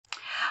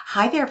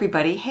Hi there,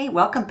 everybody. Hey,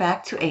 welcome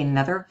back to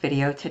another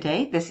video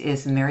today. This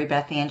is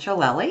Marybeth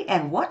Angelelli,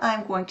 and what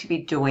I'm going to be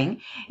doing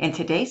in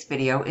today's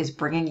video is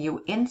bringing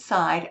you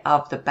inside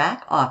of the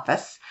back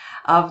office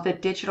of the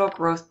Digital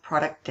Growth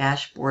Product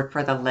Dashboard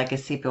for the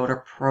Legacy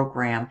Builder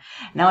program.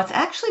 Now, it's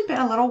actually been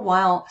a little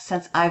while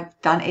since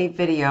I've done a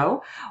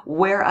video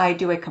where I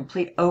do a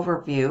complete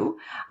overview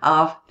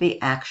of the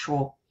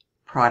actual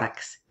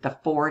products, the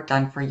 4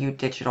 done-for-you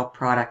digital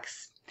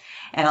products.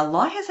 And a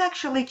lot has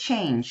actually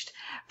changed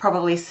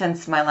probably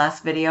since my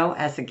last video,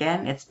 as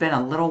again, it's been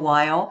a little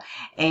while,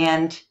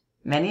 and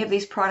many of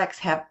these products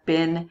have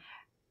been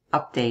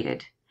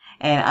updated.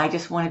 And I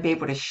just want to be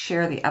able to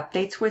share the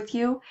updates with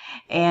you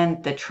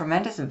and the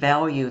tremendous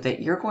value that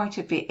you're going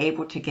to be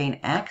able to gain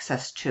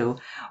access to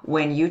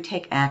when you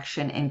take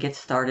action and get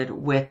started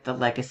with the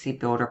Legacy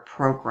Builder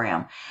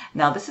program.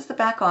 Now, this is the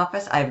back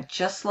office. I've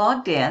just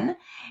logged in,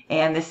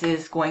 and this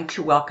is going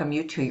to welcome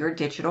you to your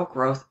Digital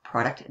Growth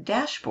Product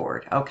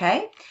Dashboard,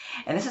 okay?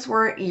 And this is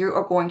where you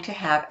are going to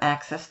have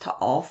access to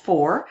all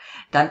 4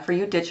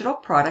 done-for-you digital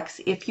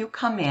products if you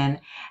come in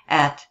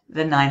at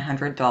the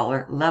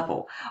 $900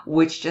 level,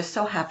 which just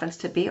so happens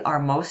to be our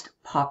most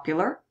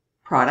popular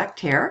product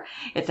here.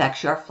 It's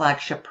actually our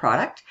flagship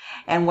product.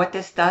 And what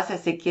this does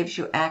is it gives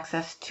you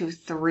access to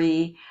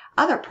 3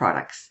 other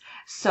products.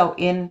 So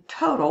in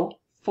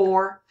total,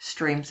 4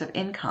 streams of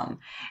income.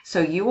 So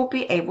you will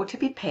be able to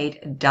be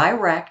paid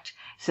direct.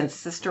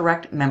 Since this is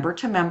direct member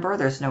to member,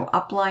 there's no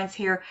uplines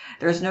here,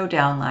 there's no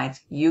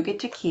downlines. You get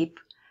to keep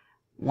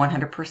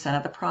 100%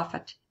 of the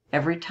profit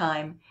every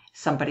time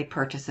somebody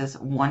purchases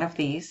one of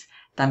these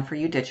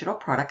done-for-you digital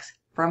products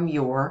from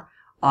your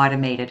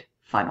automated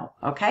funnel,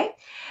 okay?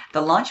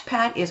 The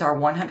Launchpad is our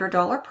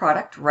 $100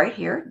 product right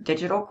here,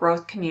 Digital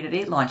Growth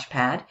Community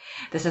Launchpad.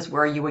 This is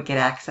where you would get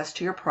access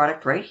to your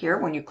product right here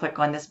when you click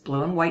on this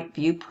blue and white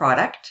view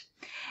product.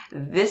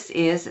 This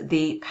is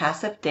the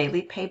Passive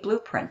Daily Pay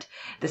Blueprint.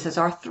 This is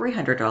our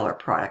 $300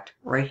 product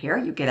right here.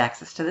 You get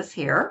access to this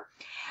here.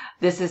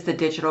 This is the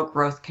Digital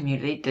Growth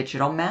Community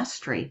Digital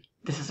Mastery.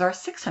 This is our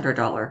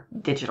 $600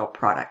 digital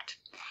product.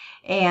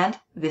 And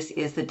this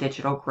is the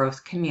Digital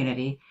Growth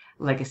Community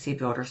Legacy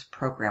Builders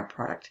Program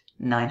product,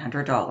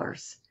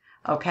 $900.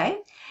 Okay?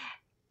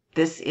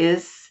 This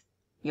is,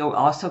 you'll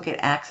also get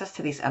access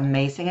to these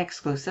amazing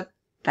exclusive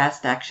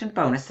fast action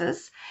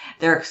bonuses.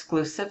 They're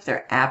exclusive.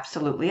 They're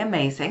absolutely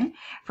amazing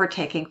for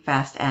taking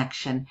fast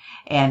action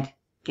and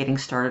getting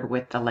started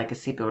with the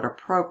Legacy Builder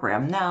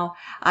program. Now,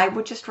 I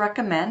would just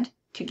recommend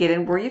to get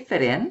in where you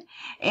fit in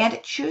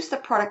and choose the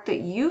product that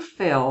you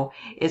feel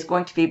is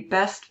going to be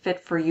best fit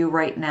for you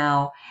right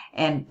now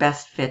and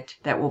best fit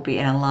that will be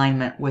in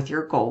alignment with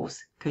your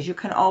goals, because you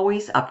can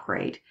always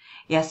upgrade.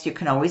 Yes, you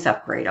can always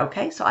upgrade.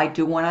 Okay, so I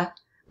do want to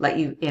let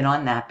you in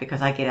on that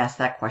because I get asked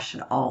that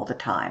question all the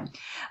time.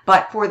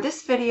 But for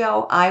this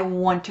video, I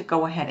want to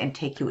go ahead and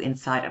take you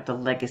inside of the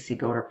Legacy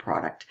Builder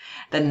product,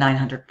 the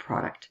 900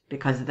 product,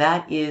 because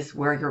that is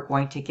where you're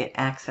going to get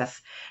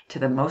access to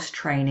the most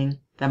training,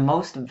 the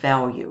most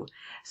value.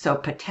 So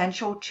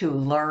potential to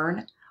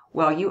learn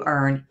while you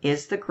earn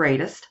is the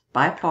greatest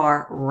by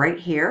far right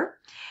here,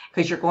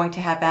 because you're going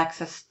to have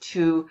access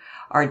to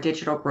our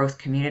digital growth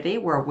community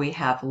where we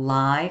have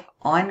live,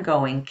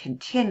 ongoing,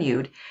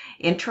 continued,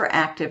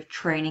 interactive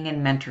training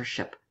and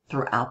mentorship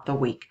throughout the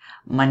week,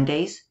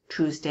 Mondays,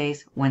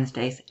 Tuesdays,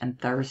 Wednesdays, and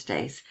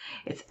Thursdays.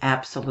 It's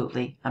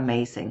absolutely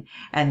amazing.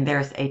 And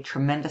there's a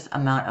tremendous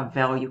amount of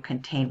value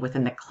contained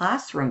within the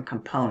classroom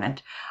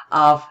component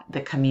of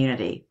the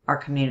community. Our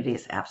community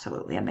is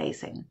absolutely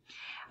amazing.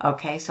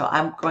 Okay, so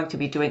I'm going to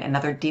be doing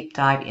another deep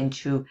dive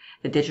into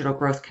the digital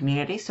growth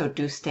community, so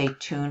do stay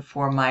tuned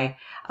for my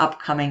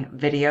upcoming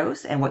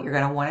videos. And what you're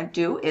going to want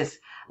to do is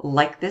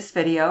like this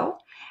video.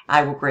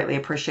 I will greatly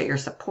appreciate your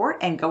support,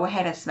 and go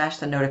ahead and smash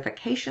the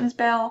notifications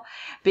bell,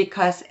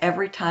 because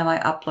every time I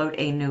upload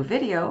a new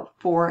video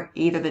for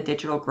either the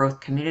digital growth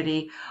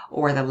community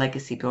or the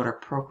Legacy Builder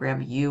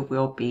program, you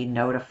will be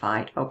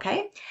notified.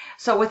 Okay,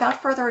 so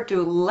without further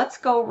ado, let's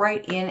go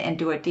right in and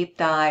do a deep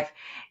dive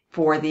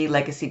for the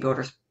Legacy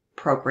Builders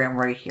program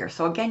right here.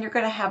 So again, you're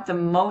going to have the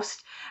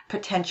most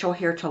potential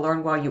here to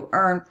learn while you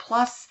earn,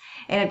 plus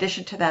in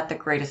addition to that, the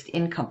greatest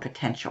income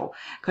potential,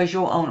 because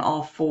you'll own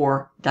all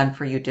 4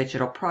 done-for-you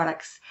digital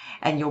products,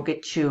 and you'll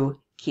get to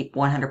keep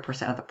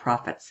 100% of the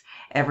profits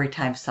every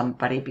time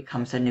somebody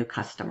becomes a new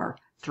customer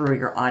through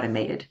your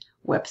automated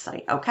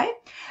website. Okay,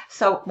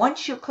 so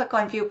once you click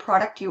on view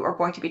product, you are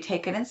going to be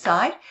taken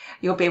inside.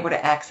 You'll be able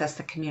to access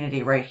the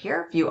community right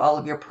here, view all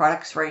of your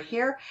products right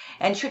here,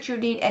 and should you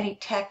need any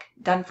tech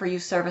done for you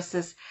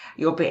services,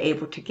 you'll be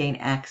able to gain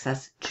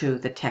access to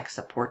the tech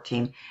support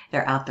team.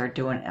 They're out there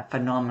doing a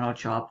phenomenal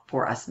job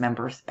for us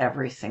members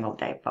every single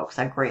day, folks.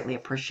 I greatly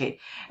appreciate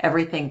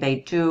everything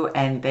they do,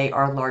 and they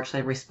are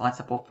largely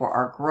responsible for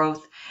our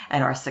growth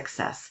and our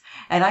success.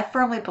 And I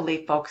firmly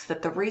believe, folks,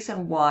 that the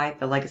reason why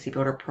the Legacy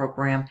Builder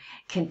program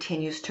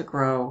continues to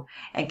grow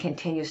and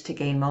continues to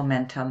gain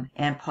momentum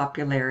and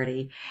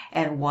popularity,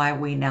 and why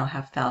we now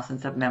have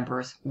thousands of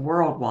members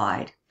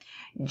worldwide,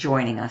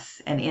 joining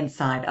us and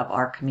inside of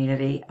our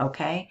community,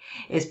 okay,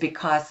 is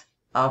because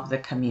of the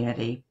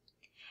community.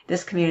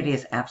 This community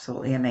is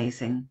absolutely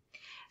amazing.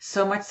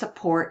 So much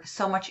support,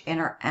 so much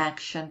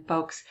interaction,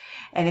 folks.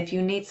 And if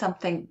you need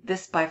something,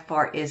 this by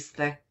far is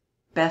the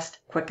best,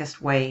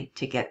 quickest way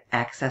to get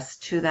access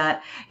to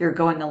that. You're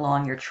going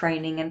along, you're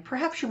training, and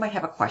perhaps you might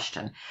have a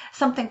question.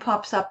 Something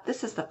pops up.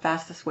 This is the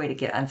fastest way to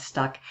get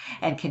unstuck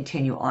and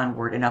continue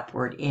onward and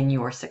upward in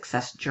your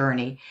success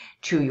journey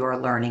to your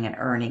learning and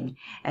earning.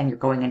 And you're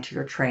going into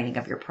your training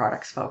of your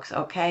products, folks,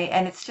 okay?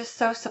 And it's just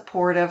so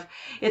supportive.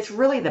 It's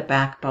really the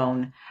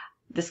backbone.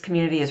 This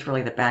community is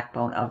really the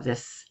backbone of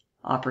this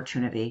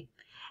opportunity.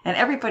 And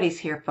everybody's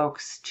here,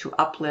 folks, to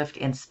uplift,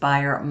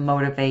 inspire,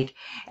 motivate,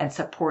 and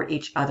support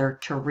each other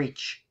to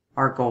reach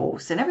our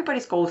goals. And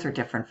everybody's goals are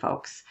different,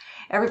 folks.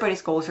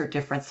 Everybody's goals are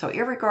different. So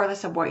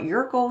irregardless of what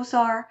your goals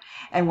are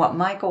and what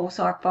my goals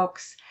are,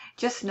 folks,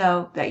 just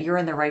know that you're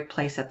in the right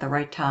place at the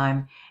right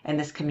time, and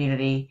this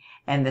community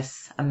and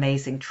this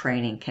amazing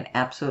training can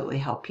absolutely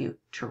help you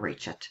to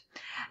reach it.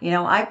 You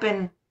know, I've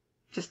been,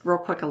 just real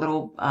quick, a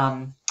little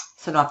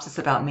synopsis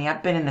about me.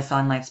 I've been in this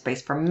online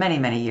space for many,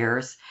 many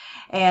years,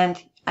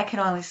 and I can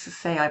honestly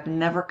say I've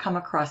never come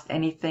across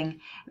anything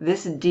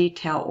this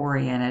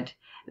detail-oriented,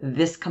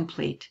 this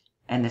complete,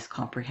 and this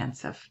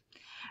comprehensive.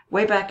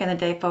 Way back in the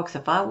day, folks,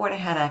 if I would have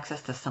had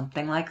access to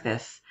something like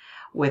this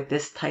with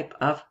this type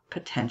of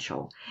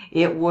potential,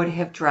 it would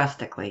have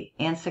drastically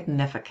and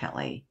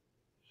significantly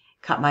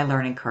cut my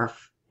learning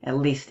curve at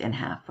least in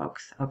half,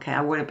 folks. Okay,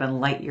 I would have been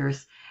light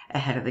years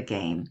ahead of the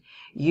game.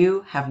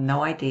 You have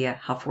no idea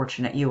how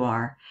fortunate you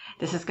are.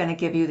 This is going to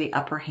give you the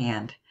upper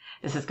hand.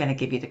 This is going to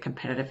give you the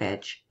competitive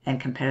edge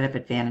and competitive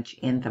advantage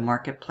in the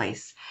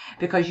marketplace,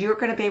 because you're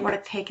going to be able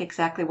to take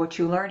exactly what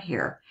you learn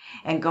here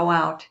and go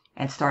out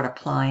and start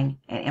applying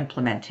and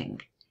implementing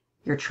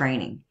your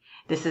training.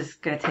 This is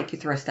going to take you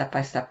through a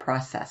step-by-step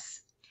process,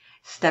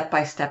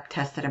 step-by-step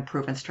tested and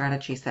proven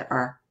strategies that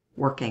are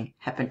working,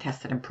 have been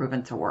tested and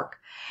proven to work.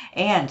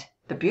 And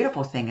the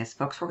beautiful thing is,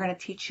 folks, we're going to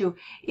teach you,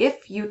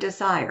 if you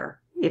desire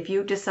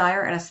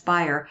and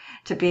aspire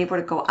to be able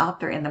to go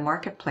out there in the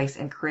marketplace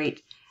and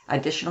create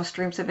additional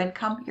streams of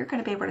income, you're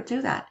going to be able to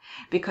do that,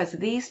 because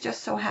these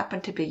just so happen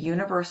to be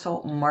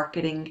universal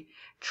marketing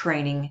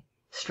training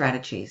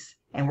strategies.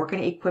 And we're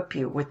going to equip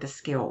you with the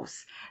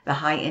skills, the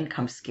high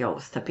income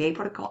skills, to be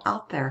able to go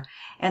out there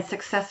and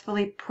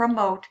successfully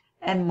promote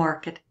and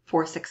market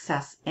for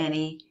success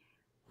any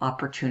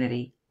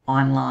opportunity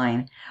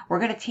online. We're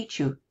going to teach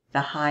you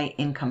the high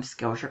income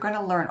skills. You're going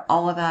to learn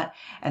all of that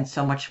and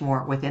so much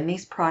more within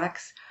these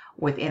products,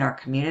 within our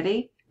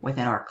community,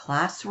 within our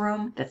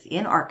classroom that's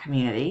in our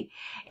community,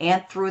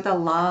 and through the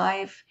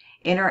live,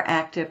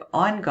 interactive,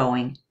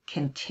 ongoing,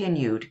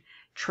 continued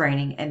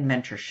training and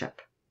mentorship.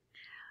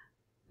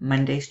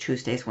 Mondays,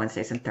 Tuesdays,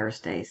 Wednesdays, and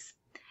Thursdays.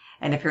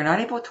 And if you're not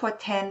able to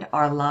attend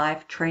our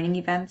live training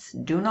events,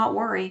 do not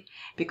worry,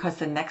 because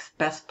the next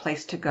best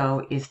place to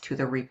go is to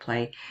the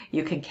replay.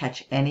 You can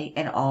catch any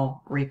and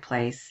all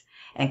replays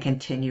and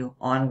continue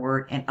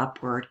onward and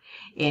upward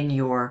in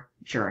your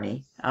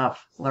journey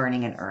of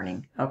learning and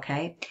earning,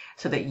 okay?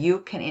 So that you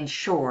can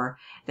ensure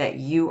that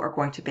you are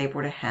going to be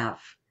able to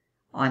have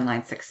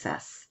online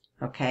success,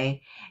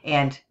 okay?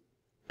 And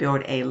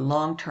build a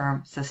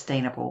long-term,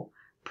 sustainable,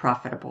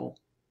 profitable,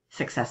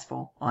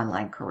 successful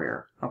online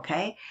career,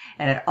 okay?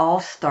 And it all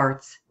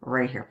starts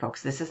right here,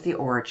 folks. This is the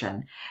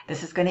origin.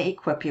 This is going to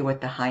equip you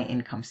with the high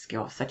income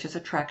skills, such as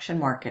attraction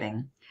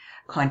marketing,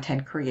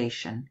 content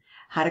creation,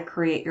 how to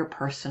create your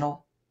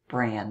personal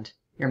brand,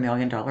 your $1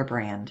 million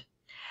brand,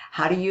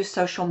 how to use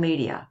social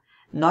media,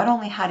 not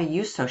only how to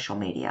use social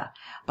media,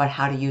 but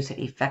how to use it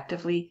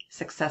effectively,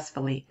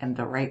 successfully, and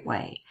the right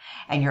way.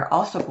 And you're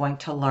also going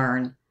to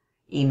learn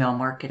email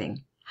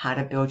marketing, how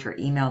to build your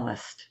email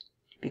list,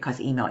 because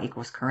email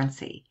equals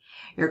currency.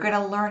 You're going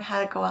to learn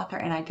how to go out there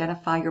and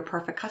identify your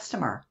perfect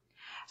customer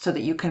so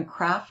that you can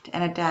craft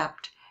and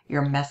adapt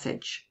your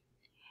message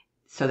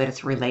so that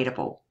it's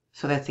relatable,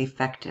 so that it's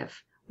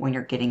effective when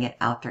you're getting it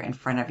out there in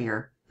front of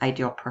your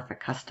ideal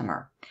perfect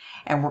customer.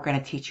 And we're going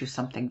to teach you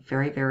something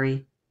very,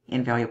 very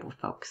invaluable,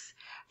 folks.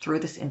 Through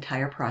this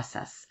entire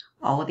process,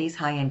 all of these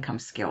high income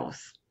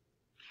skills,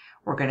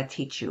 we're going to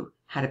teach you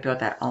how to build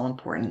that all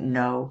important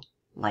know,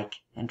 like,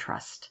 and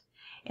trust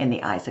in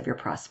the eyes of your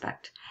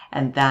prospect.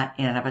 And that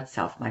in and of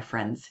itself, my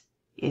friends,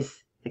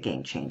 is the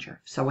game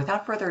changer. So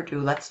without further ado,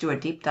 let's do a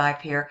deep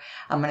dive here.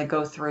 I'm going to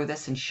go through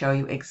this and show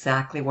you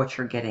exactly what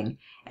you're getting.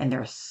 And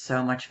there's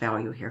so much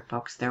value here,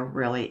 folks. There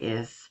really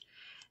is.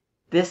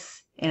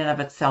 This in and of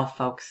itself,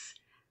 folks,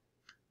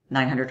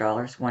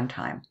 $900 one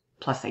time,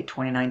 plus a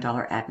 $29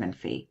 admin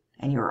fee.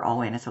 And you're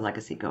all in as a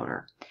legacy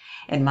builder.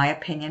 In my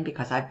opinion,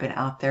 because I've been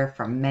out there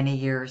for many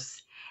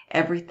years,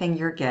 everything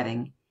you're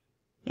getting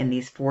in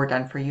these 4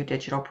 done-for-you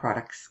digital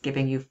products,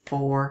 giving you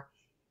 4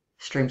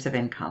 streams of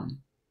income,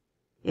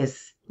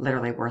 is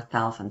literally worth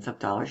thousands of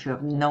dollars. You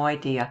have no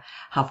idea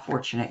how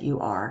fortunate you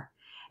are.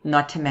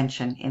 Not to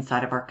mention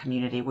inside of our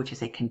community, which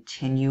is a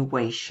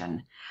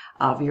continuation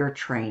of your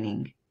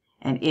training.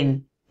 And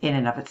in in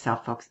and of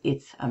itself, folks,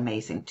 it's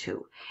amazing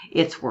too.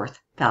 It's worth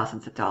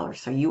thousands of dollars.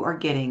 So you are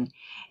getting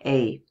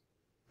a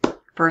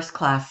first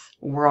class,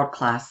 world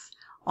class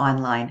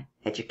online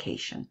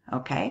education.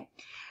 Okay.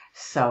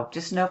 So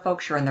just know,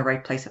 folks, you're in the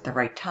right place at the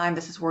right time.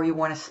 This is where you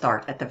want to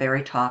start, at the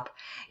very top.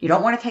 You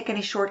don't want to take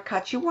any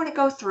shortcuts. You want to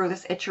go through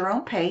this at your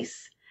own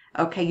pace.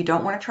 Okay. You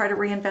don't want to try to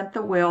reinvent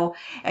the wheel,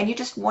 and you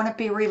just want to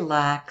be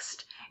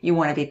relaxed. You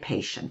want to be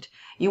patient.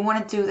 You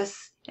want to do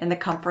this in the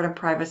comfort and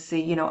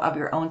privacy, of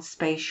your own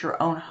space,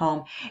 your own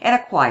home, and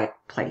a quiet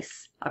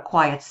place, a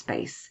quiet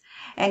space.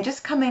 And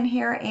just come in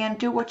here and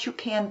do what you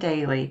can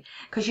daily,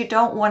 because you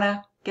don't want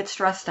to get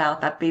stressed out.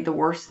 That'd be the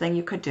worst thing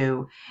you could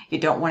do. You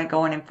don't want to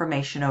go on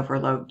information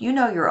overload. You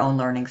know your own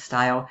learning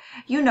style.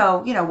 You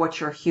know what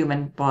your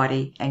human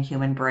body and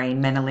human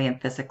brain, mentally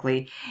and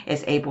physically,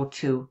 is able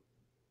to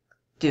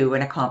do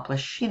and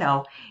accomplish, in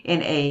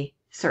a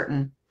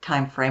certain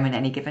time frame in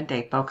any given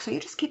day, folks. So you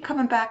just keep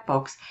coming back,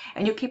 folks,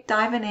 and you keep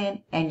diving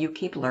in and you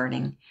keep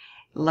learning.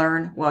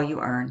 Learn while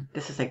you earn.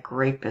 This is a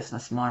great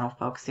business model,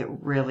 folks. It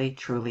really,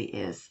 truly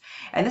is.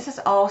 And this is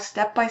all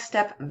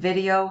step-by-step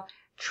video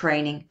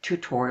training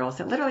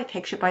tutorials. It literally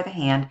takes you by the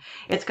hand.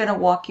 It's going to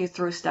walk you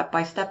through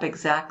step-by-step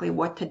exactly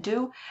what to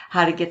do,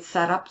 how to get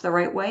set up the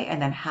right way,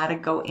 and then how to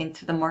go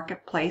into the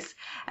marketplace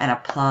and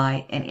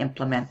apply and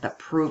implement the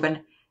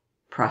proven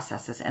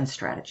processes and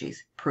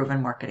strategies,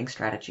 proven marketing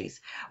strategies.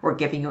 We're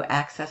giving you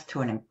access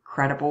to an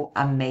incredible,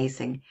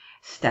 amazing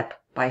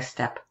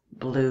step-by-step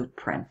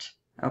blueprint,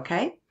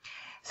 okay?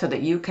 So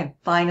that you can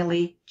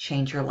finally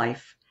change your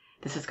life.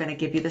 This is going to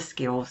give you the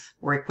skills.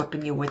 We're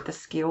equipping you with the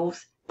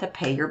skills to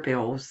pay your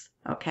bills,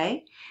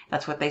 okay?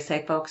 That's what they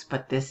say, folks,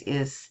 but this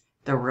is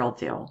the real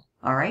deal,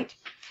 all right?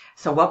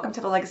 So welcome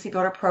to the Legacy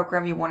Builder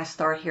program. You want to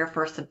start here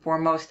first and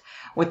foremost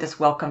with this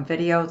welcome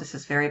video. This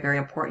is very, very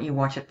important. You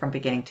watch it from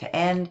beginning to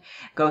end.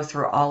 Go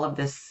through all of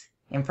this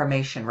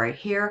information right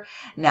here.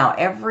 Now,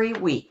 every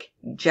week,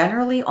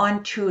 generally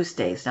on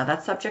Tuesdays, now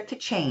that's subject to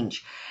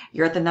change.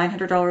 You're at the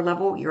 $900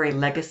 level. You're a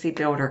Legacy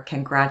Builder.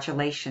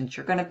 Congratulations.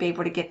 You're going to be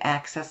able to get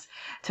access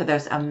to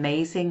those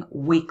amazing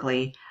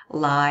weekly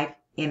live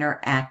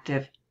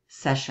interactive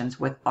sessions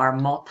with our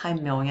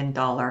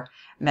multi-million-dollar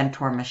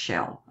mentor,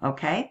 Michelle,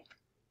 okay?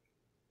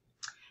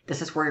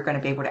 This is where you're going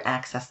to be able to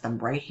access them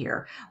right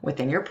here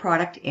within your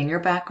product, in your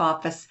back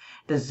office,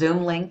 the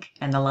Zoom link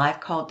and the live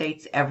call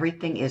dates.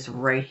 Everything is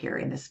right here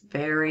in this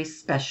very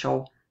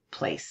special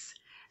place.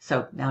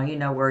 So now you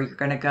know where you're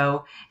going to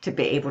go to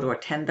be able to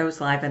attend those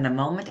live in the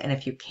moment. And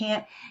if you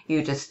can't,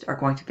 you just are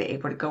going to be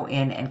able to go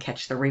in and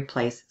catch the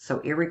replays. So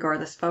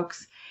irregardless,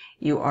 folks,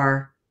 you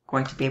are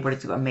going to be able to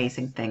do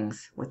amazing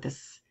things with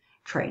this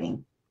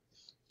training.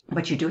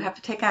 But you do have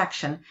to take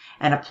action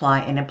and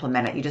apply and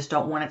implement it. You just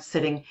don't want it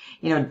sitting,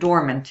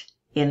 dormant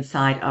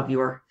inside of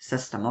your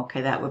system.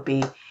 Okay, that would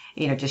be,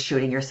 just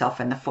shooting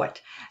yourself in the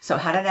foot. So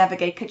how to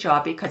navigate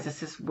Kajabi, because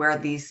this is where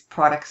these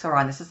products are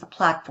on. This is the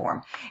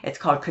platform. It's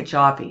called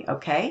Kajabi,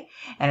 okay?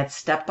 And it's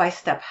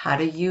step-by-step how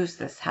to use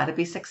this, how to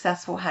be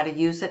successful, how to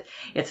use it.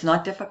 It's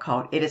not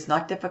difficult. It is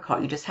not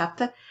difficult. You just have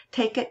to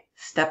take it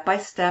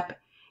step-by-step,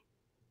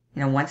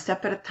 one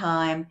step at a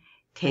time.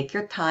 Take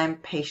your time,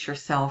 pace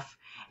yourself,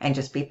 and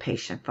just be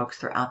patient, folks,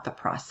 throughout the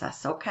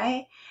process,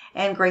 okay?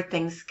 And great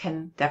things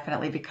can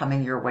definitely be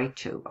coming your way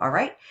too, all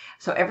right?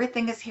 So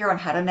everything is here on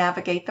how to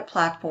navigate the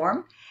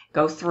platform.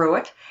 Go through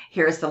it.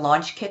 Here's the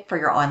launch kit for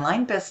your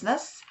online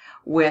business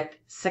with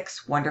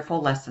 6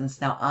 wonderful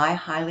lessons. Now, I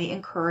highly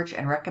encourage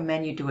and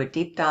recommend you do a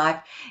deep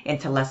dive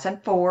into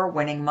Lesson 4,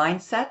 Winning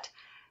Mindset,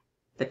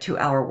 the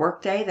 2-hour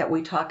workday that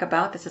we talk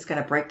about. This is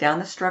going to break down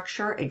the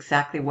structure,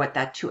 exactly what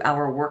that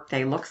 2-hour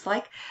workday looks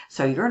like.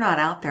 So you're not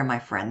out there, my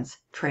friends,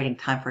 trading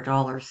time for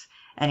dollars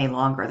any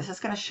longer. This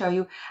is going to show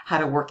you how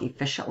to work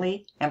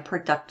efficiently and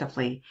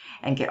productively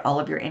and get all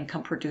of your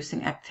income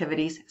producing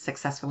activities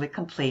successfully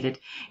completed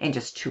in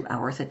just 2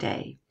 hours a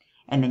day.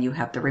 And then you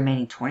have the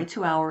remaining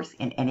 22 hours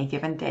in any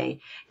given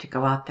day to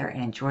go out there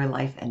and enjoy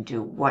life and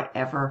do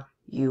whatever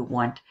you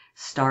want.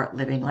 Start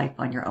living life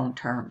on your own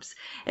terms.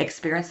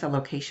 Experience the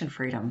location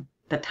freedom,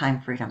 the time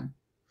freedom,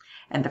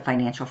 and the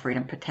financial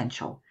freedom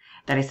potential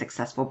that a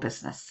successful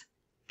business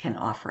can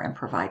offer and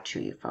provide to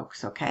you,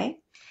 folks, okay?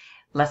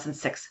 Lesson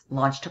 6,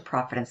 Launch to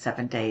Profit in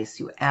 7 days.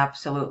 You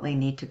absolutely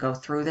need to go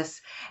through this,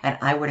 and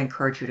I would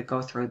encourage you to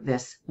go through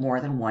this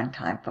more than one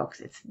time, folks.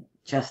 It's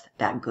just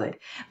that good.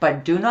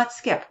 But do not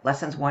skip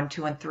lessons 1,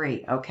 2, and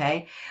 3,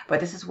 okay? But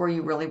this is where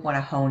you really want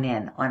to hone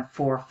in on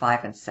 4,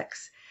 5, and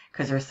 6.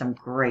 Because there's some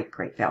great,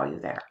 great value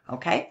there,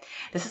 okay?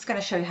 This is going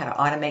to show you how to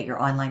automate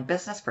your online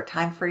business for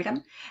time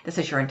freedom. This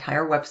is your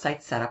entire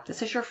website setup.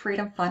 This is your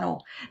freedom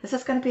funnel. This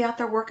is going to be out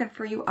there working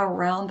for you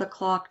around the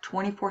clock,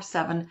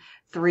 24/7,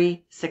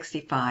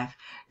 365.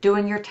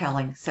 Doing your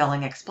telling,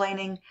 selling,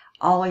 explaining,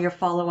 all of your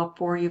follow-up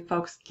for you,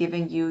 folks,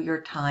 giving you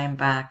your time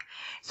back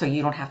so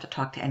you don't have to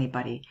talk to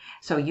anybody.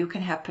 So you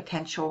can have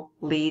potential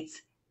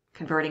leads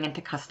converting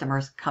into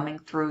customers coming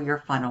through your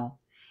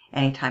funnel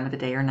any time of the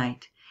day or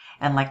night.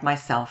 And like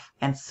myself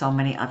and so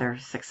many other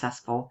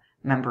successful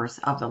members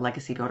of the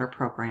Legacy Builder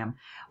program,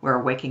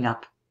 we're waking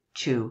up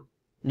to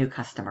new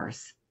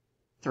customers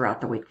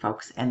throughout the week,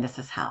 folks. And this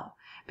is how.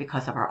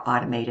 Because of our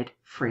automated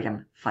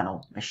Freedom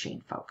Funnel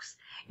machine, folks.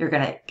 You're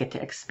going to get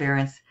to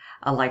experience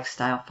a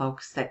lifestyle,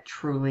 folks, that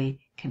truly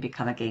can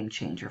become a game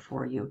changer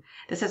for you.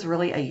 This is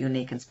really a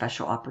unique and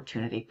special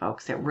opportunity,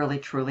 folks. It really,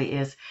 truly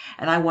is.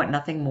 And I want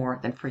nothing more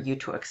than for you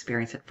to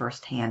experience it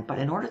firsthand. But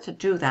in order to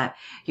do that,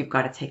 you've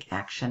got to take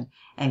action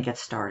and get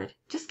started.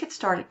 Just get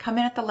started. Come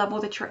in at the level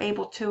that you're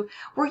able to,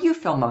 where you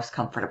feel most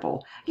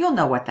comfortable. You'll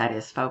know what that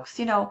is, folks.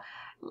 You know,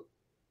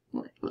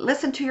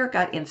 listen to your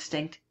gut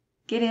instinct.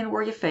 Get in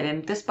where you fit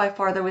in. This by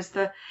far, though, is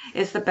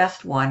the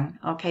best one.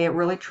 Okay, it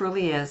really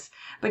truly is.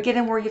 But get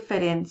in where you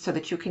fit in so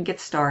that you can get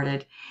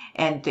started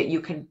and that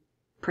you can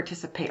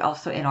participate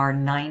also in our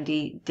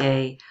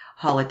 90-day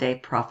holiday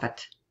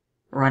profit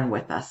run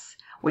with us,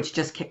 which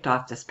just kicked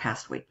off this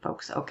past week,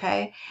 folks.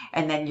 Okay,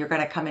 and then you're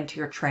going to come into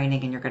your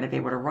training and you're going to be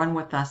able to run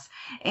with us,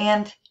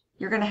 and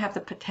you're going to have the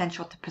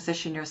potential to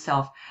position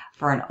yourself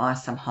for an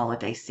awesome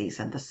holiday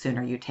season the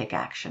sooner you take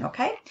action,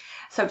 okay?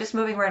 So just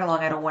moving right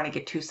along, I don't want to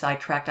get too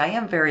sidetracked. I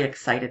am very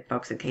excited,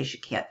 folks, in case you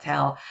can't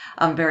tell.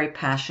 I'm very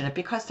passionate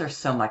because there's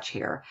so much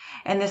here.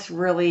 And this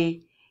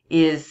really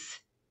is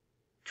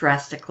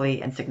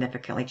drastically and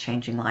significantly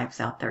changing lives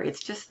out there.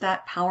 It's just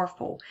that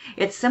powerful.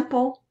 It's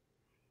simple,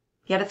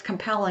 yet it's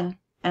compelling,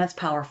 and it's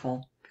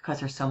powerful. Because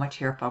there's so much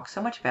here, folks,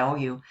 so much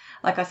value.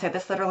 Like I said,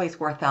 this literally is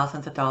worth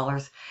thousands of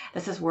dollars.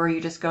 This is where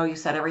you just go, you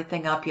set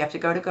everything up. You have to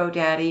go to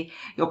GoDaddy.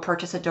 You'll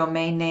purchase a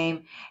domain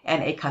name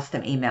and a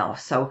custom email.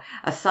 So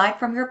aside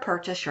from your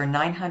purchase, your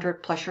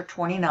 $900 plus your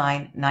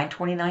 $29,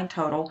 $929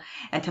 total.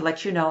 And to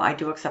let you know, I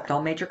do accept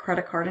all major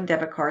credit card and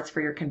debit cards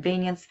for your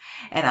convenience.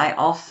 And I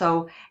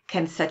also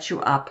can set you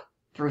up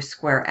through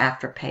Square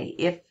Afterpay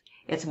if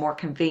it's more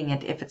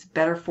convenient. If it's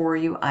better for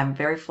you, I'm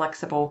very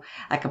flexible.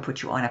 I can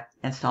put you on an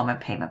installment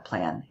payment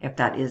plan if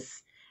that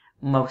is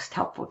most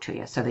helpful to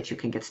you so that you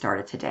can get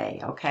started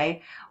today,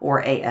 okay?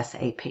 Or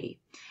ASAP.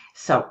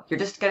 So you're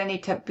just going to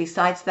need to,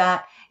 besides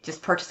that,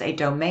 just purchase a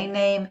domain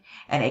name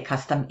and a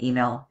custom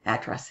email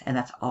address. And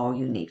that's all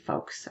you need,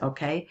 folks,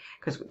 okay?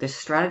 Because the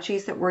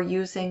strategies that we're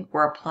using,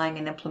 we're applying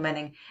and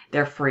implementing,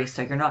 they're free.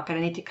 So you're not going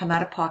to need to come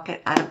out of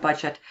pocket, out of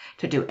budget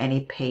to do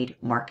any paid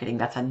marketing.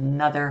 That's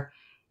another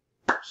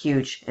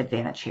huge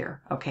advantage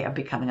here, okay, of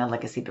becoming a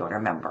Legacy Builder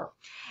member.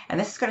 And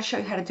this is going to show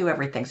you how to do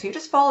everything. So you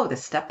just follow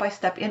this step by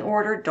step in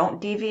order.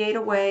 Don't deviate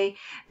away.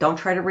 Don't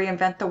try to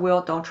reinvent the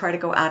wheel. Don't try to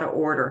go out of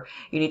order.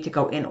 You need to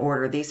go in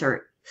order. These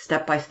are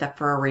step by step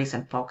for a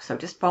reason, folks. So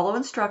just follow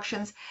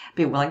instructions.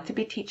 Be willing to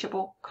be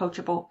teachable,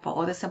 coachable.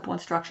 Follow the simple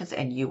instructions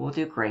and you will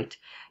do great.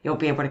 You'll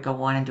be able to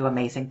go on and do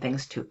amazing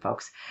things too,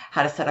 folks.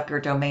 How to set up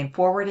your domain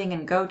forwarding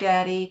in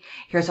GoDaddy.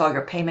 Here's all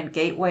your payment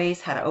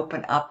gateways. How to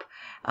open up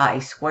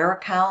a Square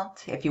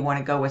account if you want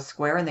to go with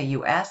Square in the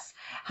U.S.,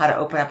 how to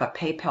open up a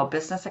PayPal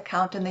business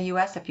account in the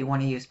U.S. if you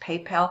want to use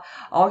PayPal.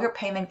 All your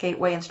payment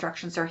gateway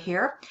instructions are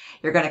here.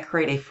 You're going to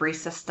create a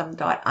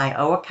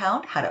freesystem.io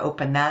account, how to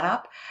open that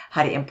up,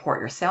 how to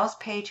import your sales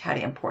page, how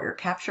to import your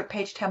capture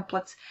page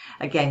templates.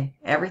 Again,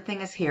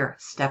 everything is here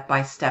step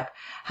by step.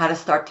 How to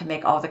start to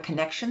make all the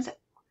connections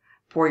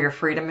for your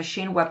Freedom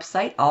Machine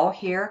website, all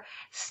here,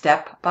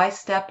 step by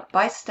step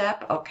by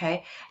step,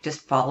 okay?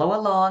 Just follow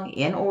along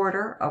in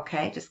order,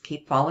 okay? Just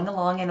keep following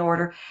along in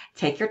order.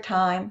 Take your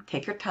time,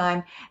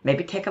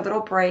 maybe take a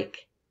little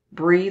break,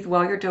 breathe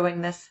while you're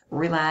doing this,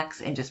 relax,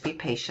 and just be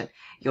patient.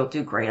 You'll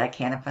do great. I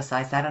can't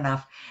emphasize that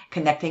enough.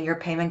 Connecting your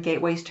payment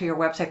gateways to your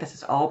website, this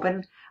has all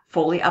been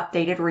fully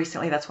updated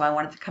recently. That's why I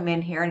wanted to come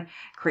in here and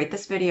create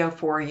this video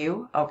for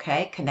you,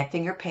 okay?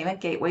 Connecting your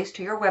payment gateways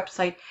to your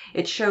website.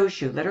 It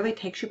shows you, literally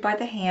takes you by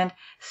the hand,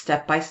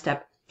 step by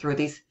step through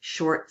these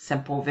short,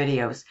 simple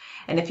videos.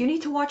 And if you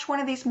need to watch one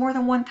of these more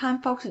than one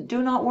time, folks,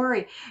 do not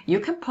worry. You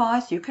can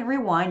pause, you can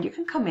rewind, you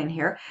can come in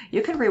here,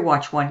 you can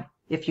rewatch one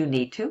if you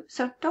need to.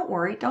 So don't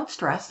worry, don't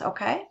stress,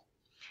 okay?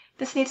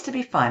 This needs to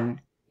be fun.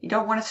 You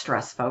don't want to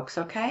stress, folks,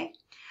 okay?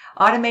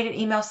 Automated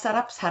email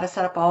setups, how to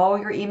set up all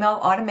your email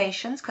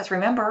automations, because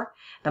remember,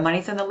 the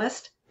money's in the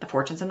list, the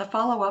fortune's in the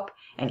follow-up,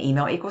 and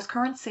email equals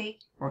currency.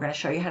 We're going to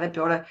show you how to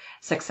build a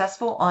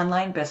successful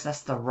online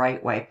business the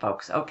right way,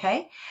 folks,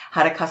 okay?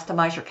 How to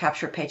customize your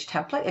capture page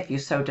template if you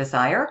so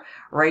desire.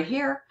 Right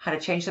here, how to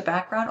change the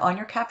background on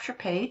your capture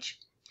page.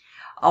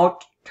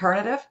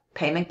 Alternative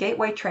payment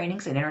gateway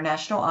trainings and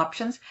international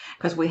options,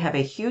 because we have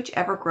a huge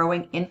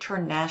ever-growing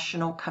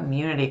international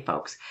community,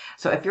 folks.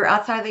 So if you're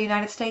outside of the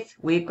United States,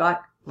 we've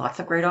got lots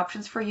of great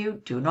options for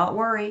you. Do not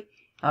worry.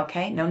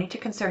 Okay, no need to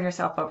concern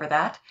yourself over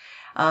that.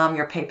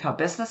 Your PayPal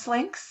business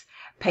links.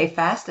 Pay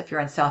fast if you're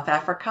in South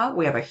Africa.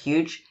 We have a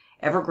huge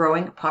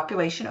ever-growing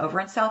population over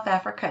in South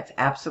Africa. It's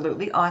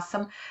absolutely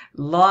awesome.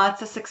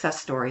 Lots of success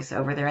stories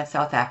over there in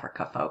South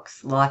Africa,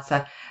 folks. Lots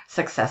of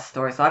success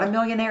stories. A lot of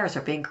millionaires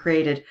are being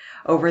created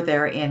over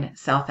there in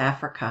South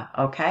Africa,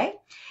 okay?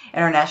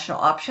 International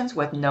options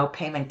with no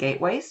payment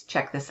gateways.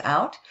 Check this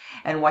out.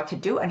 And what to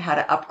do and how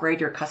to upgrade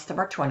your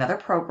customer to another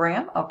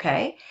program,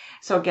 okay?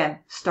 So again,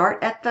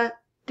 start at the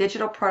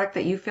digital product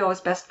that you feel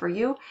is best for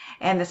you.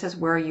 And this is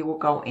where you will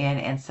go in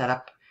and set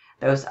up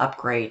those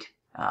upgrade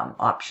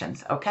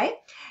options, okay?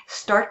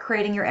 Start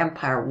creating your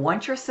empire.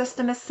 Once your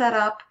system is set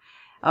up,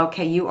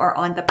 okay, you are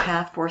on the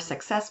path for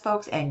success,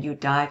 folks, and you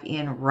dive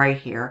in right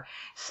here.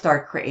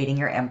 Start creating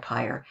your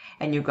empire,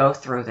 and you go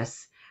through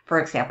this. For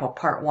example,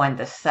 part 1,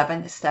 the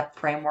 7-step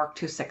framework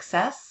to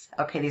success.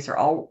 Okay, these are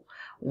all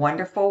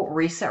wonderful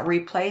recent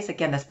replays.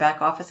 Again, this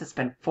back office has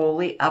been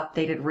fully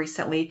updated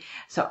recently,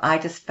 so I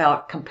just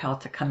felt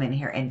compelled to come in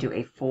here and do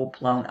a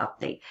full-blown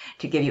update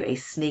to give you a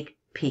sneak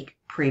peek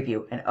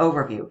preview, an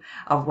overview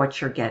of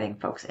what you're getting,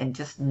 folks, and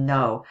just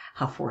know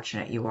how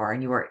fortunate you are,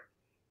 and you are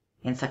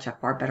in such a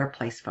far better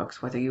place,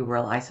 folks, whether you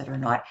realize it or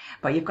not.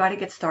 But you've got to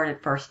get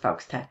started first,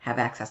 folks, to have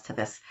access to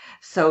this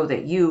so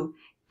that you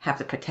have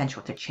the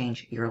potential to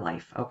change your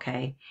life,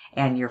 okay,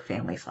 and your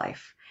family's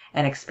life,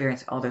 and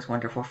experience all those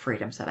wonderful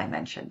freedoms that I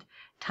mentioned.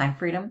 Time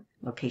freedom,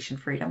 location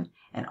freedom,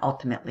 and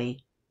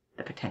ultimately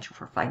the potential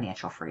for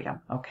financial freedom,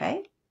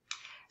 okay?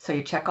 So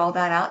you check all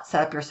that out,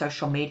 set up your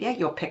social media.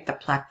 You'll pick the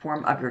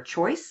platform of your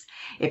choice.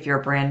 If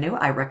you're brand new,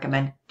 I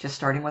recommend just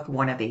starting with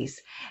one of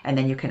these, and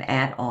then you can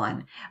add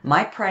on.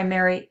 My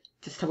primary,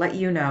 just to let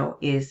you know,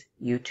 is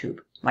YouTube.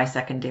 My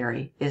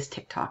secondary is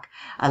TikTok.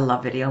 I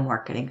love video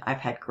marketing. I've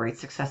had great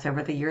success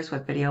over the years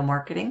with video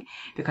marketing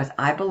because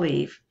I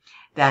believe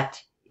that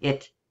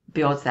it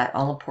builds that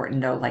all-important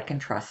know, like,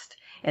 and trust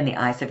in the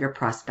eyes of your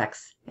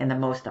prospects in the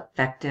most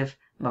effective,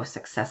 most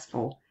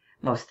successful,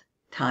 most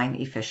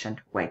time-efficient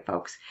way,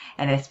 folks.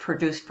 And it's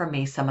produced for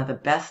me some of the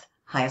best,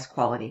 highest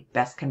quality,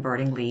 best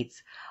converting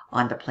leads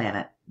on the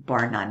planet,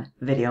 bar none.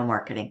 Video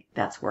marketing,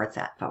 that's where it's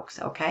at, folks,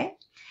 okay?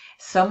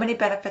 So many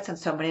benefits and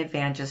so many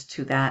advantages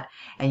to that,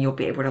 and you'll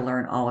be able to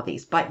learn all of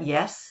these. But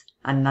yes,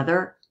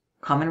 another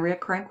common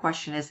reoccurring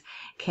question is,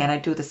 can I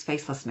do this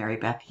faceless,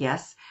 Marybeth?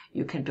 Yes,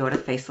 you can build a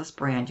faceless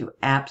brand. You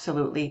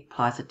absolutely,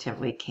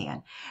 positively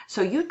can.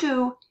 So you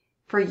do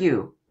for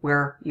you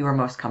where you are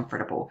most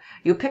comfortable.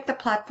 You pick the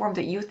platform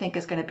that you think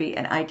is going to be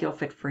an ideal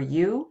fit for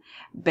you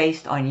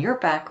based on your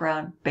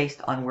background,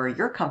 based on where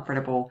you're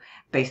comfortable,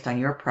 based on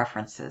your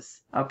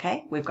preferences.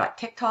 Okay? We've got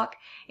TikTok,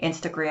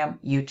 Instagram,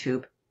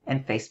 YouTube,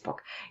 and Facebook.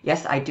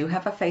 Yes, I do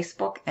have a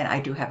Facebook and I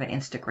do have an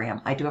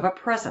Instagram. I do have a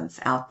presence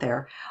out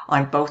there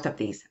on both of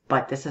these,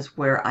 but this is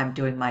where I'm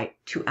doing my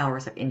 2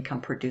 hours of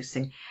income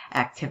producing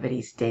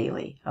activities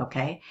daily.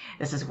 Okay?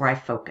 This is where I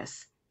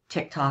focus.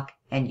 TikTok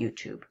and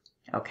YouTube.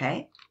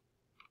 Okay?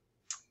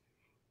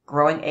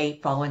 Growing a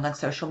following on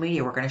social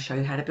media. We're going to show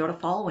you how to build a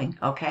following.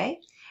 Okay?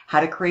 How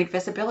to create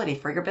visibility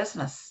for your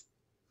business.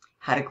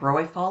 How to grow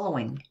a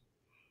following.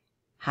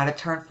 How to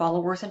turn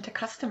followers into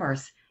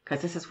customers.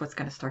 Because this is what's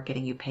going to start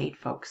getting you paid,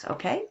 folks,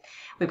 okay?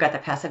 We've got the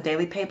Passive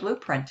Daily Pay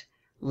Blueprint.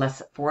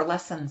 4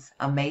 lessons.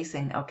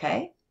 Amazing,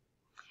 okay?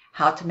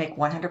 How to make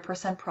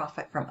 100%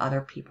 profit from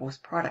other people's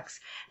products.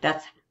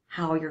 That's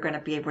how you're going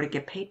to be able to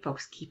get paid,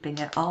 folks, keeping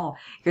it all.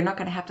 You're not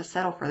going to have to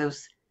settle for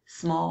those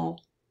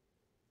small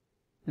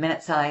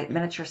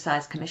miniature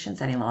size commissions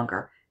any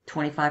longer.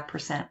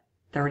 25%,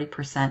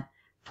 30%,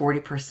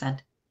 40%,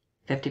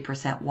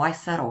 50%. Why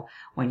settle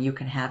when you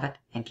can have it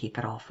and keep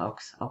it all,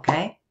 folks,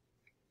 okay?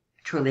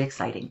 Truly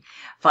exciting.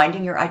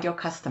 Finding your ideal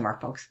customer,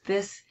 folks.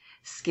 This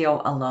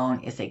skill alone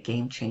is a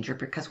game changer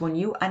because when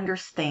you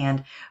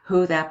understand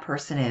who that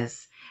person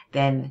is,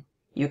 then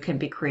you can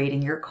be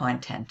creating your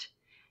content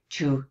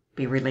to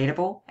be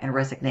relatable and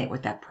resonate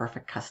with that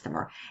perfect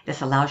customer.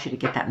 This allows you to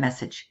get that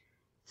message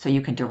so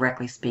you can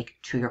directly speak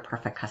to your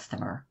perfect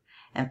customer.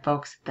 And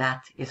folks,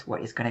 that is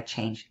what is going to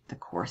change the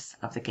course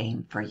of the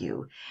game for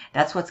you.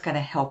 That's what's going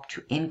to help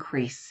to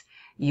increase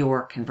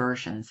your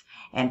conversions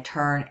and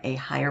turn a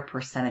higher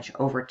percentage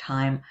over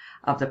time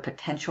of the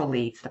potential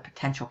leads, the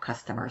potential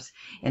customers,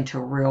 into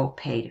real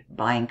paid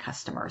buying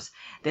customers.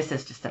 This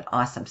is just an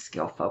awesome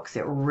skill, folks.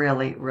 It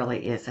really,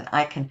 really is. And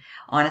I can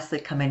honestly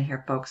come in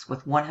here, folks,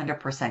 with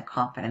 100%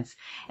 confidence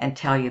and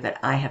tell you that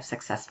I have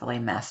successfully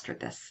mastered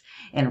this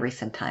in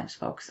recent times,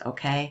 folks,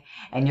 okay?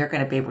 And you're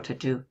going to be able to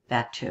do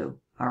that too,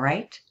 all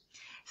right?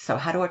 So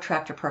how to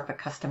attract your perfect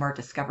customer,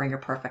 discovering your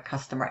perfect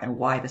customer, and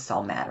why this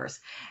all matters,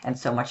 and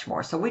so much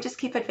more. So we just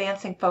keep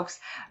advancing, folks,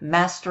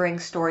 mastering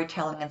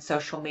storytelling and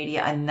social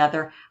media,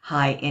 another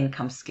high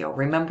income skill.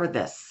 Remember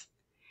this.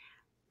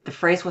 The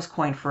phrase was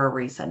coined for a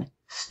reason.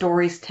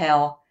 Stories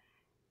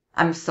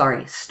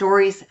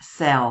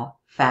sell,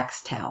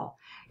 facts tell.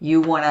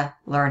 You want to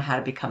learn how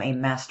to become a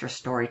master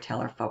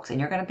storyteller, folks, and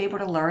you're going to be able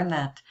to learn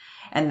that.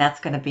 And that's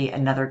going to be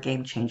another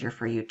game changer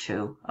for you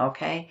too,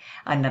 okay?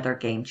 Another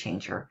game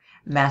changer.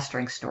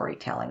 Mastering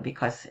storytelling,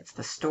 because it's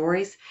the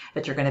stories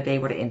that you're going to be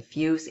able to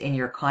infuse in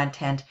your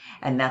content,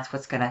 and that's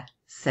what's going to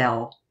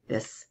sell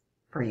this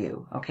for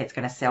you. Okay, it's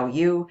going to sell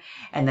you,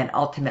 and then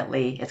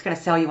ultimately it's going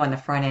to sell you on the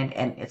front end,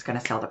 and it's going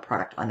to sell the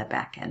product on the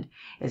back end.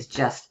 It's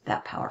just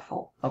that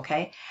powerful.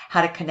 Okay,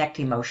 how to connect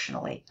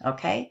emotionally.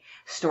 Okay,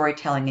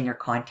 storytelling in your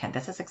content.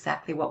 This is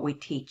exactly what we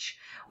teach.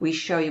 We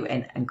show you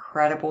an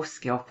incredible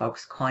skill,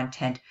 folks,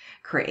 content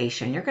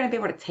creation. You're going to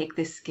be able to take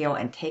this skill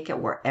and take it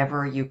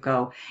wherever you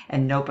go,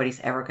 and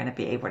nobody's ever going to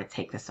be able to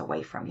take this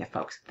away from you,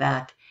 folks.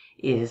 That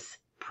is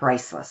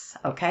priceless.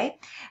 Okay,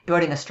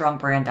 building a strong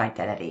brand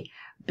identity.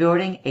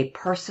 Building a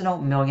personal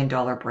 $1 million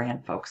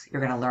brand, folks.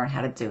 You're going to learn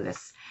how to do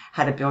this,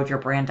 how to build your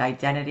brand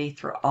identity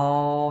through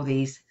all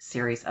these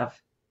series of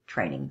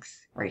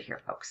trainings right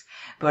here, folks.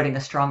 Building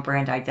a strong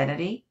brand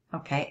identity.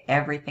 Okay,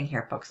 everything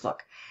here, folks.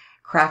 Look,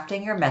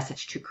 crafting your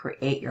message to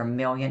create your $1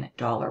 million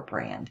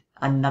brand.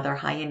 Another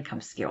high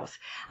income skills.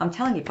 I'm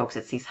telling you, folks,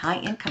 it's these high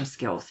income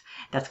skills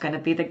that's going to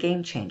be the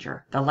game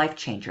changer, the life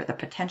changer, the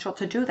potential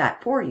to do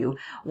that for you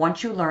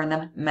once you learn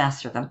them,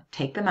 master them,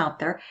 take them out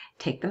there,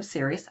 take them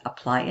serious,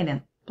 apply and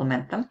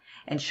implement them,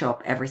 and show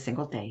up every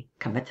single day.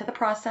 Commit to the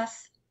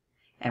process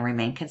and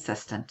remain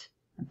consistent.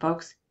 And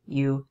folks,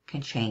 you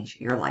can change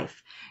your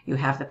life. You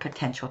have the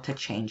potential to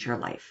change your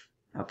life.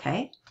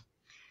 Okay?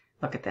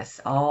 Look at this.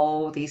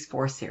 All these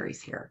 4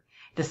 series here.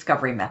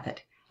 Discovery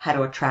method. How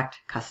to attract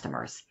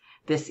customers.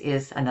 This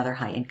is another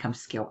high income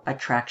skill,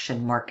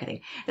 attraction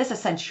marketing. This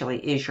essentially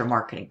is your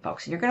marketing,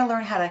 folks. And you're going to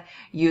learn how to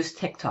use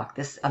TikTok,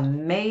 this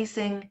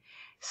amazing,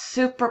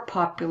 super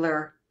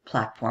popular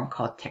platform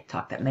called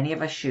TikTok that many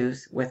of us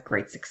use with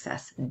great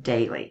success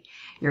daily.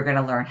 You're going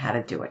to learn how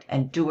to do it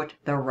and do it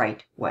the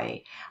right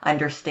way.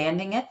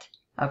 Understanding it,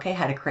 okay,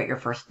 how to create your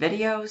first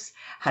videos,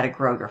 how to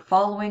grow your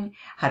following,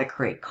 how to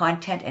create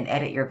content and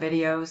edit your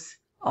videos,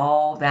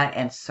 all that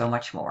and so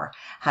much more.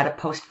 How to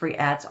post free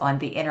ads on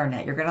the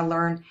internet. You're going to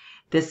learn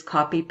this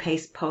copy,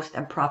 paste, post,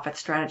 and profit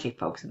strategy,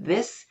 folks.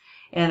 This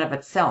in and of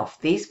itself,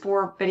 these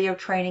 4 video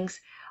trainings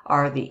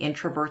are the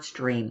introvert's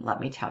dream, let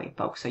me tell you,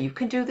 folks. So you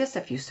can do this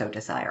if you so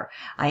desire.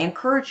 I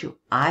encourage you.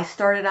 I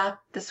started out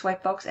this way,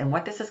 folks, and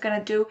what this is going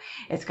to do,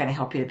 it's going to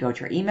help you to build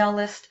your email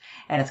list,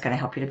 and it's going to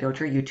help you to build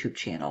your YouTube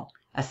channel.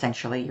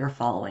 Essentially, your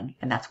following,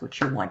 and that's what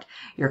you want.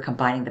 You're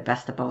combining the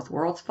best of both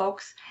worlds,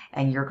 folks,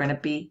 and you're going to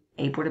be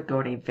able to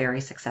build a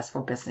very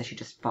successful business. You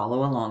just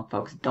follow along,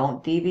 folks.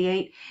 Don't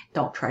deviate.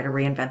 Don't try to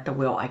reinvent the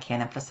wheel. I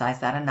can't emphasize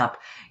that enough.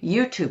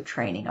 YouTube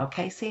training,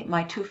 okay? See,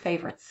 my 2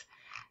 favorites,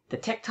 the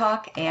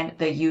TikTok and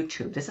the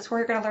YouTube. This is where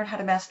you're going to learn how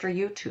to master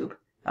YouTube,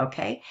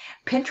 okay?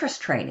 Pinterest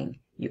training.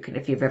 You can,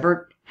 if you've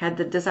ever had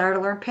the desire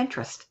to learn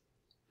Pinterest,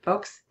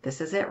 folks,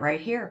 this is it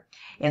right here.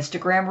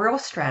 Instagram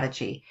Reels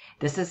strategy.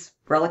 This is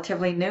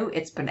relatively new.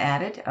 It's been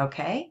added,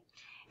 okay?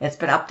 It's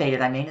been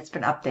updated. It's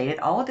been updated.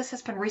 All of this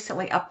has been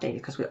recently updated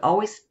because we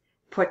always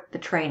put the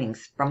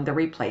trainings from the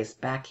replays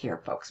back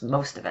here, folks,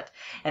 most of it.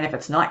 And if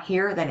it's not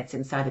here, then it's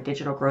inside the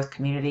digital growth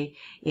community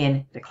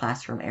in the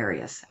classroom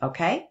areas,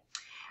 okay?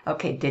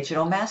 Okay,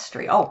 digital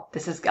mastery. Oh,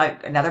 this is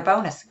another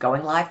bonus,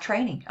 going live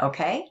training,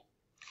 okay?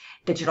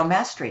 Digital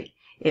mastery.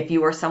 If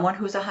you are someone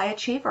who's a high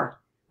achiever,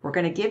 we're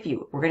going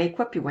to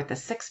equip you with the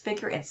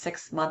 6-figure and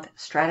 6-month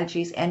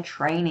strategies and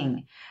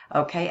training,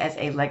 okay, as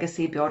a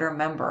Legacy Builder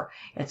member.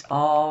 It's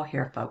all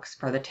here, folks,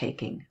 for the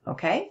taking,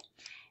 okay?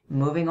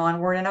 Moving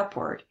onward and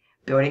upward.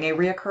 Building a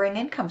reoccurring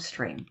income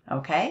stream,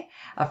 okay?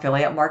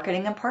 Affiliate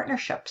marketing and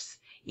partnerships.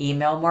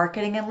 Email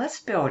marketing and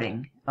list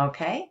building,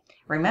 okay?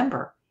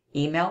 Remember,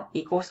 email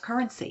equals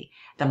currency.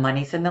 The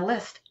money's in the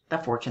list. The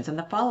fortune's in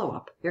the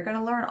follow-up. You're going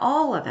to learn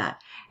all of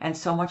that and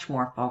so much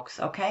more, folks,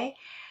 okay?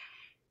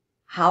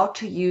 How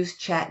to use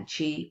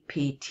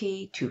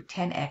ChatGPT to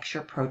 10x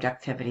your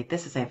productivity.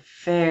 This is a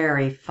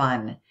very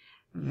fun,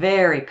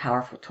 very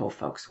powerful tool,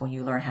 folks, when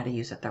you learn how to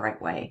use it the right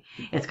way.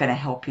 It's going to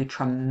help you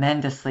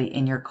tremendously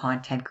in your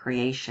content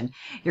creation.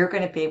 You're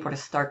going to be able to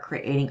start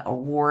creating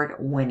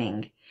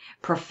award-winning,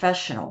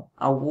 professional,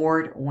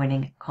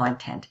 award-winning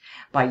content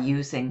by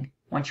using,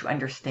 once you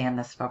understand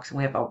this, folks, and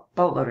we have a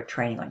boatload of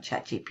training on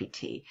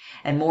ChatGPT,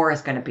 and more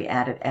is going to be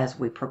added as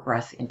we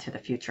progress into the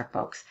future,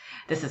 folks.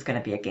 This is going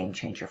to be a game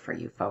changer for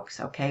you, folks,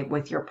 okay,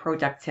 with your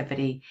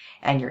productivity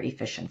and your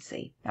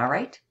efficiency, all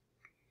right,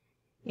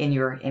 in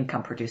your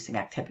income producing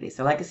activities.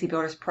 The Legacy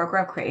Builders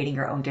program, creating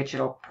your own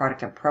digital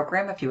product and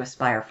program if you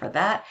aspire for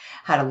that.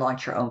 How to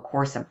launch your own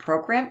course and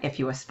program if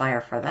you aspire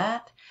for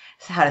that.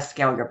 How to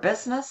scale your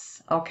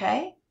business,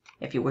 okay,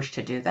 if you wish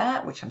to do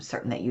that, which I'm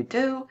certain that you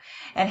do,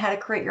 and how to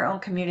create your own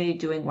community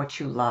doing what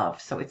you love.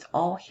 So it's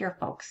all here,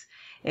 folks.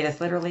 It is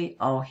literally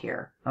all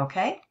here,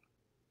 okay?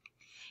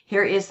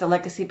 Here is the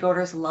Legacy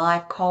Builders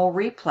live call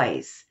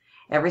replays.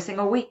 Every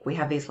single week we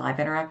have these live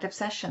interactive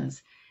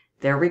sessions.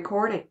 They're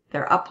recorded,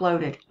 they're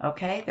uploaded,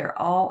 okay?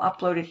 They're all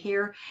uploaded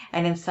here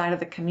and inside of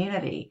the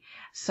community.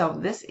 So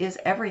this is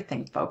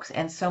everything, folks,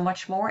 and so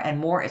much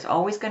more is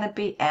always going to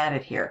be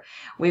added here.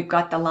 We've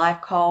got the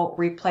live call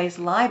replays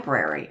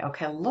library.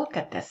 Okay, look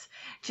at this.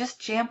 Just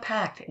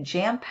jam-packed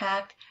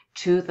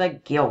to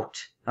the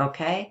gilt,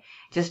 okay?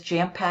 Just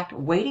jam-packed,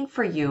 waiting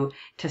for you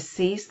to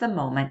seize the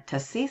moment, to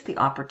seize the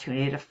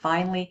opportunity to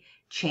finally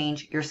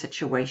change your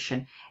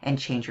situation and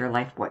change your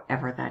life,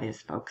 whatever that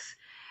is, folks.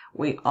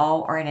 We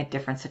all are in a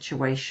different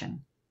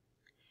situation.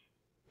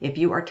 If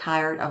you are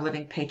tired of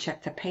living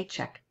paycheck to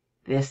paycheck,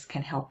 this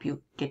can help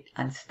you get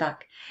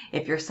unstuck.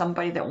 If you're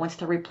somebody that wants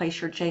to replace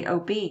your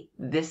job,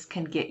 this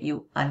can get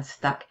you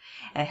unstuck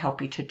and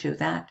help you to do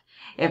that.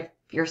 If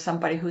you're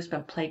somebody who's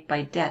been plagued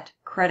by debt,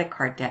 credit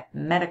card debt,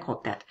 medical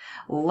debt,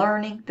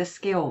 learning the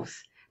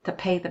skills to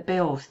pay the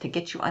bills, to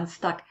get you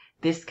unstuck,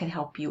 this can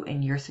help you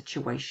in your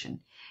situation.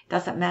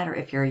 Doesn't matter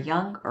if you're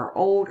young or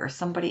old or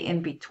somebody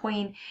in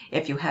between,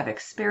 if you have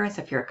experience,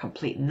 if you're a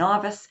complete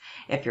novice,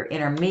 if you're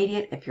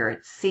intermediate, if you're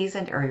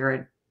seasoned or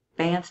you're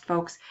advanced,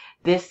 folks,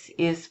 this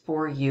is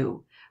for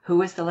you.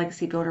 Who is the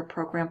Legacy Builder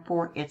program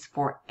for? It's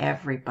for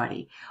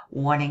everybody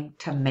wanting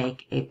to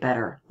make a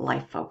better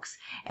life, folks.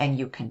 And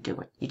you can do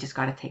it. You just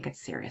got to take it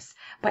serious.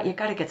 But you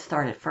got to get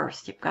started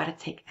first. You've got to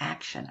take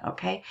action,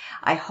 okay?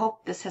 I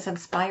hope this has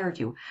inspired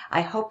you.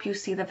 I hope you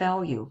see the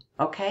value,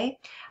 okay?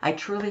 I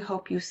truly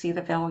hope you see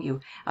the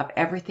value of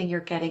everything you're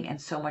getting and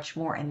so much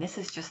more. And this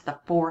is just the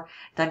 4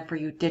 done for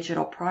you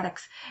digital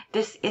products.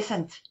 This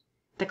isn't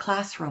the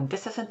classroom.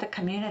 This isn't the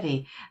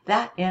community.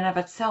 That in and of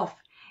itself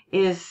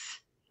is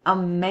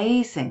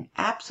amazing,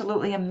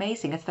 absolutely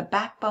amazing. It's the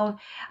backbone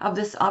of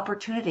this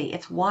opportunity.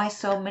 It's why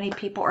so many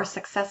people are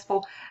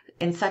successful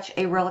in such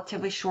a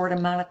relatively short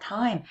amount of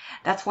time.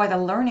 That's why the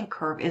learning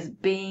curve is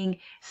being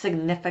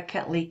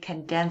significantly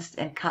condensed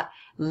and cut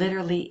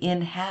literally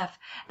in half.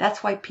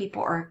 That's why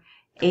people are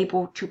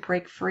able to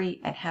break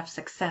free and have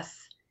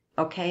success,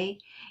 okay,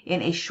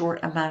 in a short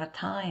amount of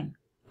time,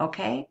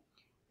 okay?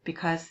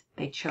 Because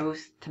they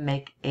chose to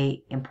make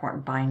a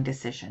important buying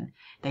decision.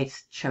 They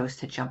chose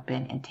to jump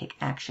in and take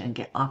action and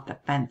get off the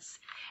fence.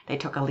 They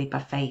took a leap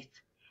of faith.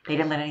 They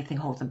didn't let anything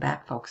hold them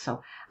back, folks.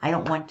 So I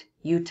don't want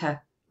you to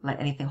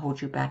let anything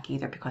hold you back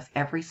either, because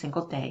every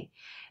single day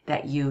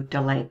that you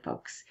delay,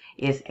 folks,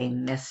 is a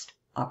missed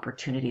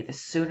opportunity. The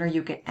sooner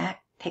you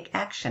take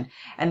action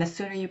and the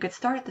sooner you get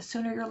started, the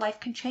sooner your life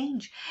can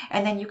change.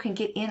 And then you can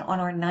get in on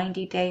our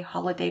 90-day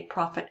holiday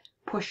profit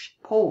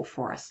pull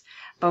for us,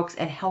 folks,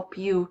 and help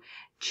you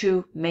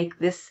to make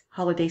this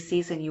holiday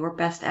season your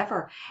best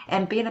ever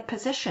and be in a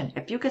position.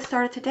 If you get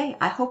started today,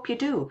 I hope you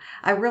do.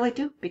 I really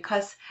do,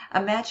 because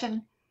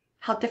imagine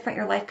how different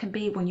your life can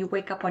be when you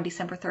wake up on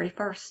December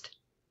 31st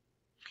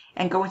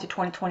and go into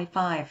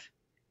 2025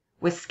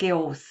 with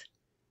skills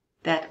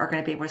that are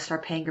going to be able to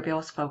start paying your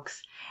bills,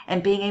 folks,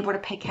 and being able to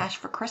pay cash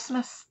for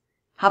Christmas.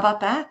 How about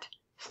that?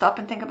 Stop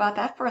and think about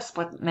that for a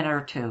split minute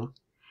or two.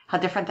 How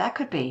different that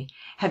could be.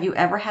 Have you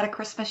ever had a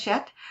Christmas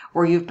yet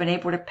where you've been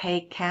able to pay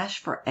cash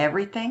for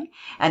everything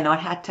and not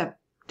had to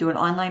do an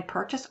online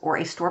purchase or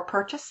a store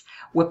purchase,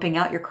 whipping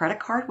out your credit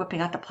card, whipping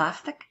out the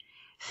plastic,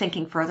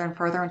 sinking further and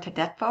further into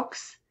debt,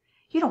 folks?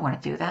 You don't want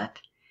to do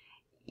that.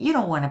 You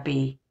don't want to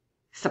be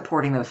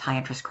supporting those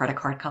high-interest credit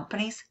card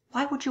companies.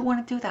 Why would you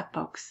want to do that,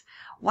 folks?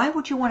 Why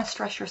would you want to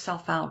stress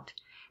yourself out?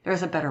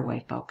 There's a better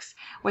way, folks.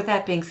 With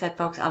that being said,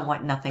 folks, I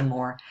want nothing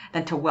more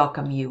than to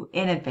welcome you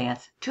in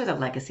advance to the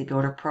Legacy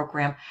Builder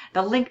program.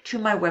 The link to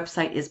my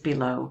website is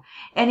below.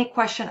 Any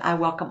question, I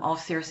welcome all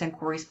serious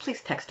inquiries. Please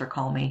text or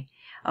call me.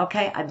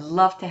 Okay, I'd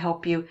love to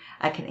help you.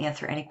 I can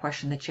answer any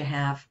question that you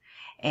have,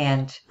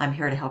 and I'm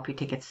here to help you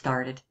to get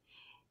started.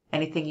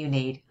 Anything you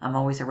need, I'm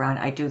always around.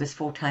 I do this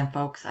full-time,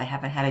 folks. I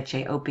haven't had a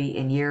job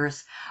in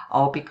years,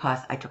 all because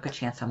I took a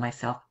chance on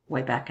myself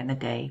way back in the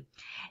day.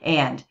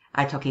 And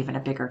I took even a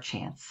bigger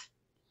chance.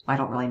 I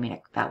don't really mean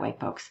it that way,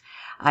 folks.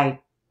 I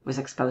was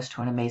exposed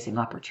to an amazing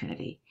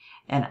opportunity.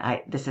 And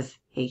this is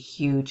a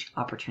huge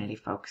opportunity,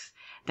 folks,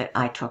 that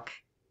I took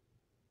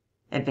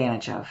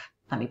advantage of.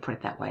 Let me put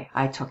it that way.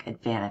 I took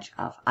advantage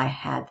of. I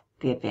had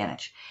the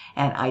advantage.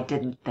 And I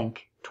didn't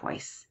think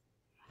twice.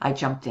 I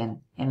jumped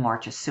in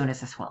March as soon as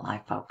this went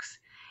live, folks.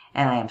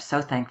 And I am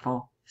so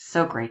thankful,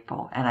 so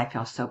grateful, and I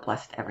feel so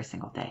blessed every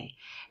single day.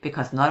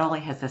 Because not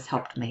only has this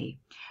helped me,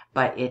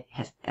 but it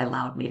has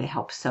allowed me to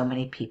help so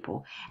many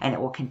people. And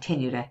it will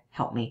continue to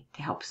help me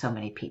to help so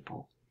many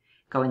people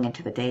going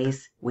into the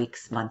days,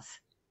 weeks, months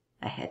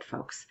ahead,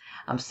 folks.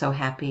 I'm so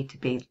happy to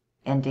be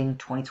ending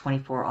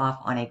 2024 off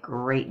on a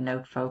great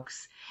note,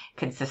 folks.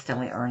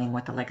 Consistently earning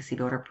with the Legacy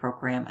Builder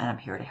program, and I'm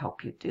here to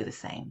help you do the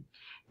same.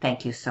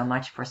 Thank you so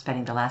much for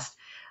spending the last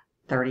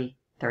 30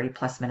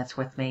 plus minutes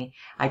with me.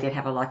 I did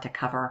have a lot to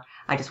cover.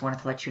 I just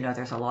wanted to let you know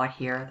there's a lot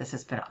here. This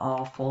has been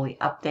all fully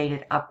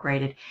updated,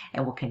 upgraded,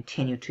 and will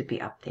continue to be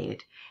updated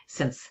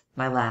since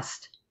my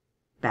last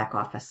back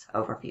office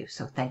overview.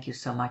 So thank you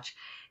so much.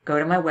 Go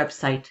to my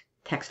website,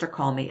 text or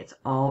call me. It's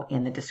all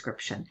in the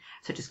description.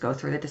 So just go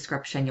through the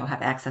description. You'll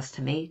have access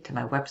to me, to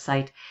my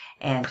website,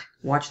 and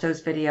watch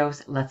those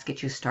videos. Let's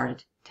get you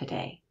started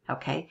today.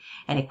 Okay?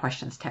 Any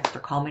questions, text or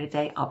call me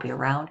today. I'll be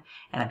around,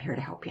 and I'm here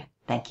to help you.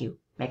 Thank you.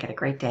 Make it a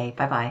great day.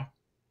 Bye-bye.